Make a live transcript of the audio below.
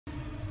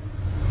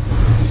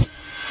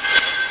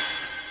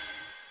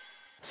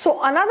So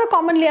another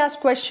commonly asked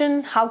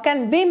question, how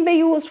can BIM be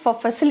used for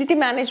facility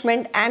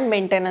management and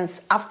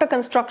maintenance after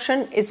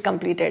construction is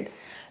completed?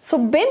 So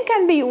BIM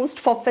can be used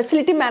for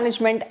facility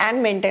management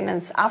and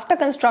maintenance after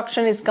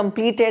construction is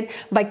completed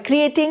by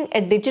creating a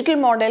digital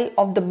model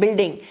of the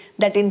building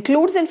that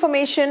includes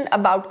information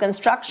about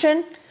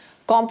construction,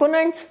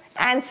 components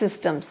and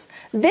systems.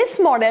 This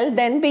model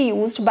then be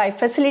used by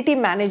facility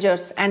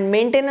managers and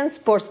maintenance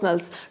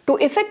personnel to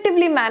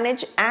effectively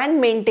manage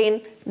and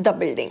maintain the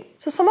building.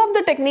 So some of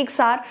the techniques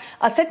are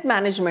asset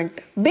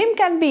management. BIM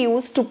can be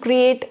used to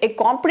create a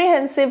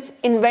comprehensive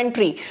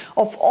inventory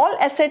of all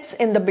assets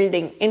in the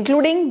building,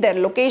 including their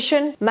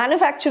location,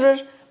 manufacturer,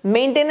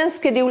 maintenance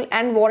schedule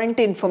and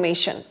warranty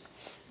information.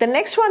 The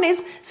next one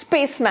is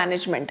space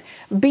management.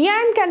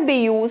 BIM can be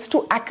used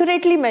to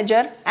accurately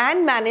measure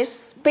and manage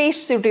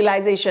space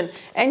utilization,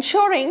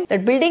 ensuring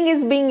that building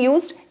is being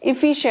used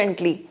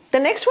efficiently. The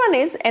next one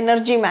is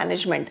energy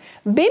management.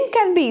 BIM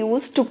can be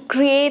used to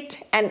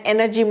create an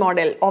energy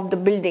model of the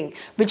building,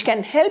 which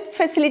can help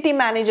facility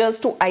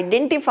managers to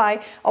identify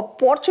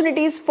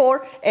opportunities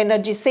for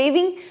energy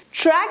saving,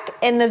 track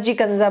energy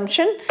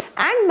consumption,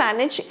 and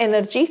manage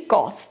energy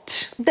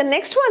cost. The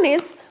next one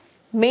is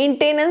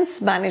maintenance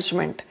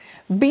management.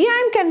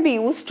 BIM can be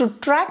used to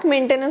track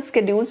maintenance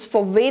schedules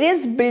for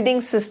various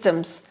building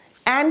systems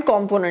and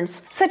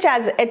components such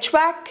as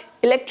HVAC,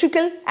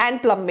 electrical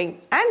and plumbing,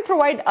 and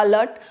provide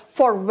alert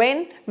for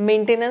when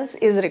maintenance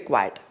is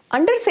required.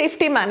 Under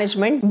safety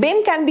management,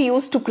 BIM can be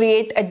used to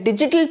create a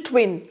digital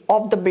twin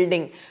of the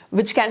building,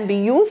 which can be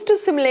used to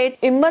simulate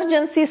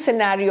emergency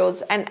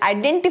scenarios and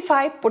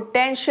identify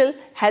potential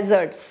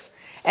hazards,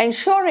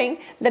 ensuring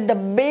that the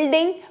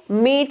building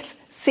meets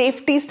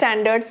safety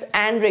standards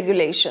and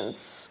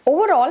regulations.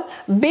 Overall,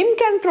 BIM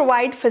can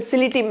provide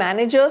facility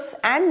managers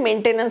and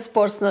maintenance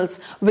personnel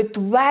with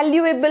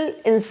valuable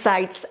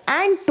insights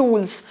and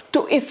tools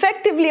to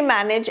effectively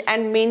manage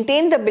and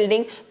maintain the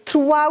building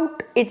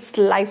throughout its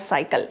life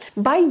cycle.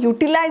 By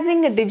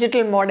utilizing a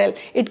digital model,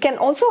 it can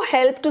also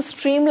help to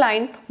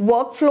streamline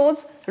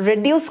workflows,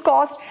 reduce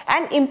cost,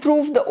 and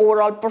improve the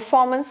overall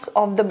performance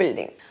of the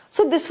building.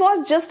 So this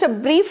was just a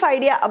brief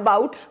idea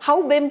about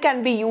how BIM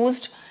can be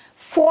used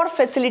for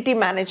facility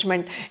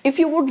management. If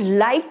you would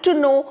like to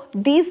know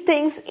these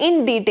things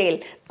in detail,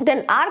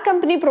 then our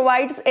company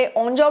provides a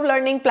on-job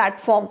learning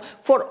platform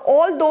for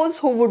all those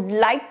who would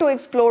like to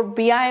explore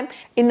BIM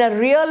in a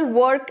real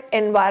work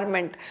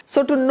environment.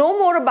 So to know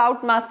more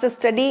about Master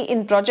Study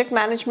in Project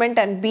Management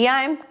and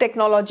BIM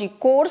Technology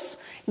course,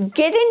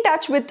 get in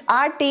touch with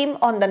our team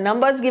on the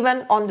numbers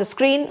given on the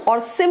screen or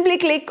simply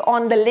click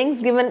on the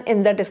links given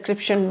in the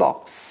description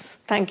box.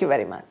 Thank you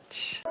very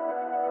much.